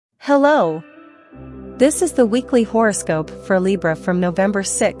Hello! This is the weekly horoscope for Libra from November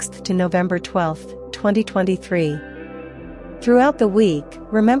 6th to November 12th, 2023. Throughout the week,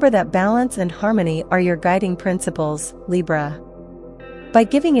 remember that balance and harmony are your guiding principles, Libra. By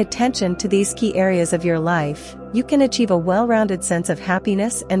giving attention to these key areas of your life, you can achieve a well-rounded sense of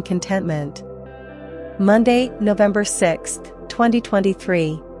happiness and contentment. Monday, November 6th,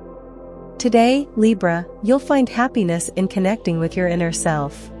 2023. Today, Libra, you'll find happiness in connecting with your inner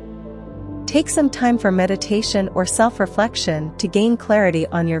self. Take some time for meditation or self-reflection to gain clarity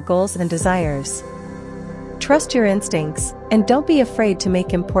on your goals and desires. Trust your instincts, and don't be afraid to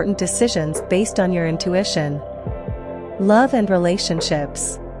make important decisions based on your intuition. Love and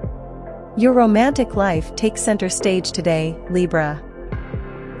relationships. Your romantic life takes center stage today, Libra.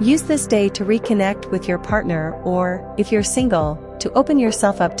 Use this day to reconnect with your partner or, if you're single, to open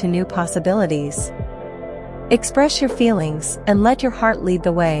yourself up to new possibilities. Express your feelings and let your heart lead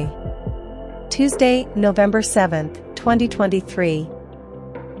the way. Tuesday, November 7th, 2023.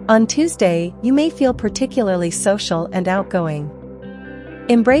 On Tuesday, you may feel particularly social and outgoing.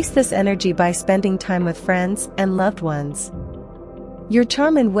 Embrace this energy by spending time with friends and loved ones. Your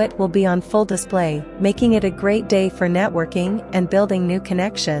charm and wit will be on full display, making it a great day for networking and building new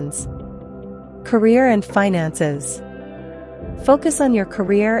connections. Career and finances. Focus on your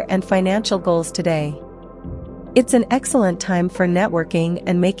career and financial goals today. It's an excellent time for networking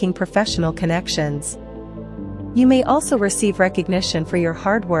and making professional connections. You may also receive recognition for your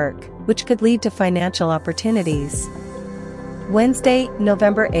hard work, which could lead to financial opportunities. Wednesday,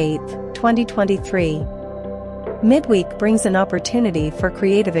 November 8th, 2023. Midweek brings an opportunity for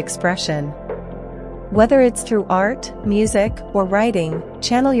creative expression. Whether it's through art, music, or writing,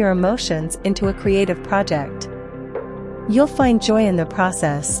 channel your emotions into a creative project. You'll find joy in the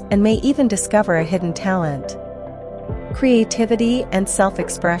process and may even discover a hidden talent. Creativity and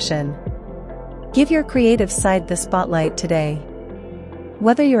self-expression. Give your creative side the spotlight today.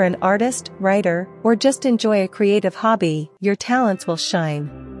 Whether you're an artist, writer, or just enjoy a creative hobby, your talents will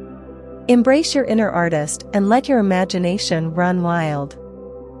shine. Embrace your inner artist and let your imagination run wild.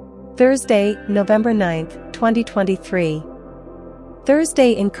 Thursday, November 9th, 2023.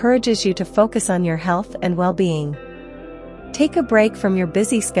 Thursday encourages you to focus on your health and well-being. Take a break from your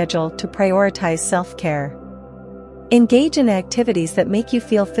busy schedule to prioritize self-care. Engage in activities that make you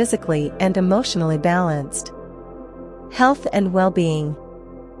feel physically and emotionally balanced. Health and well-being.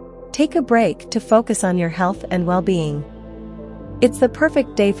 Take a break to focus on your health and well-being. It's the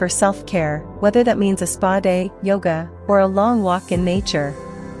perfect day for self-care, whether that means a spa day, yoga, or a long walk in nature.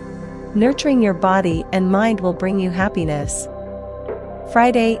 Nurturing your body and mind will bring you happiness.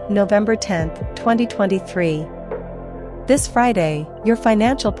 Friday, November 10th, 2023. This Friday, your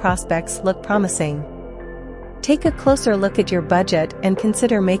financial prospects look promising. Take a closer look at your budget and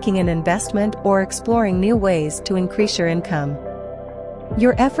consider making an investment or exploring new ways to increase your income.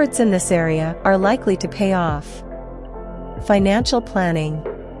 Your efforts in this area are likely to pay off. Financial planning.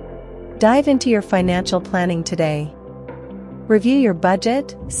 Dive into your financial planning today. Review your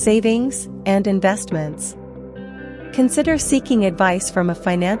budget, savings, and investments. Consider seeking advice from a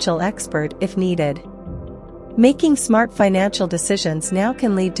financial expert if needed. Making smart financial decisions now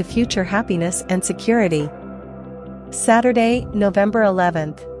can lead to future happiness and security. Saturday, November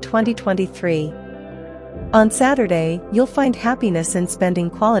 11th, 2023. On Saturday, you'll find happiness in spending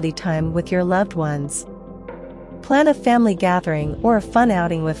quality time with your loved ones. Plan a family gathering or a fun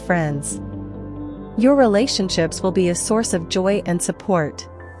outing with friends. Your relationships will be a source of joy and support.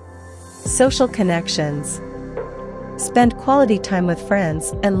 Social connections. Spend quality time with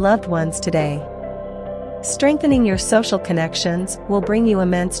friends and loved ones today. Strengthening your social connections will bring you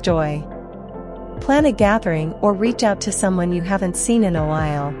immense joy. Plan a gathering or reach out to someone you haven't seen in a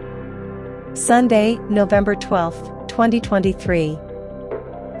while. Sunday, November 12th, 2023.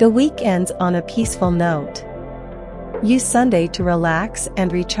 The week ends on a peaceful note. Use Sunday to relax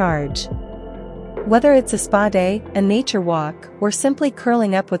and recharge. Whether it's a spa day, a nature walk, or simply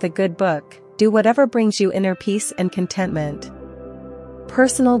curling up with a good book, do whatever brings you inner peace and contentment.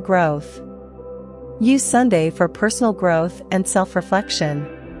 Personal growth. Use Sunday for personal growth and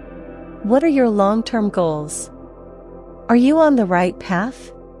self-reflection. What are your long-term goals? Are you on the right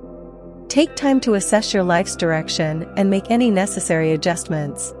path? Take time to assess your life's direction and make any necessary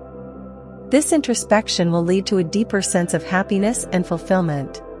adjustments. This introspection will lead to a deeper sense of happiness and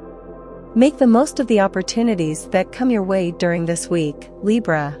fulfillment. Make the most of the opportunities that come your way during this week,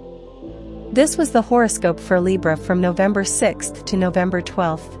 Libra. This was the horoscope for Libra from November 6th to November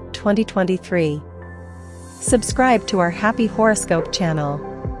 12th, 2023. Subscribe to our Happy Horoscope channel.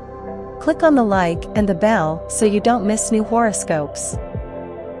 Click on the like and the bell so you don't miss new horoscopes.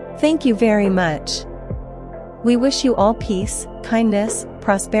 Thank you very much. We wish you all peace, kindness,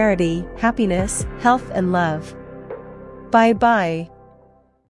 prosperity, happiness, health and love. Bye bye.